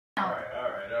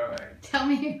Tell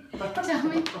me what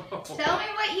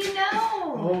you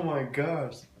know. Oh my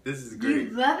gosh, this is great. You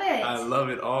love it. I love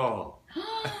it all.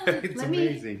 It's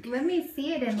amazing. Let me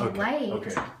see it in the light.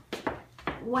 Okay.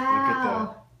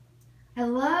 Wow. I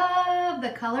love the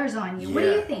colors on you. Yeah, what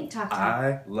do you think? Talk to me.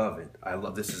 I love it. I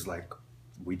love this. Is like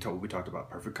we talked about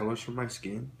perfect colors for my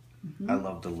skin. I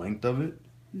love the length of it.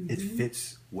 It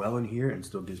fits well in here and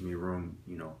still gives me room,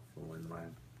 you know, for when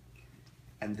mine.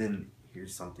 And then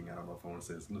here's something I don't know if I want to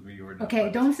say this in the video or not. Okay,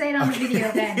 don't say it on the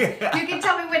video then. You can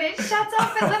tell me when it shuts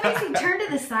off, but let me see. Turn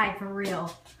to the side for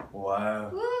real.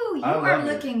 Wow. Ooh, you are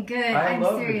looking good. I'm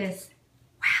serious.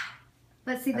 Wow.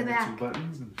 Let's see the back. 2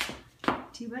 buttons.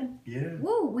 Two buttons? Yeah.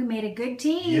 Woo, we made a good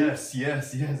team. Yes.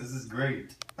 This is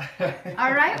great.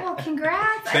 All right, well,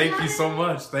 congrats. Thank you so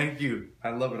much. Thank you.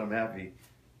 I love it. I'm happy.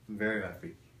 I'm very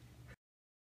happy.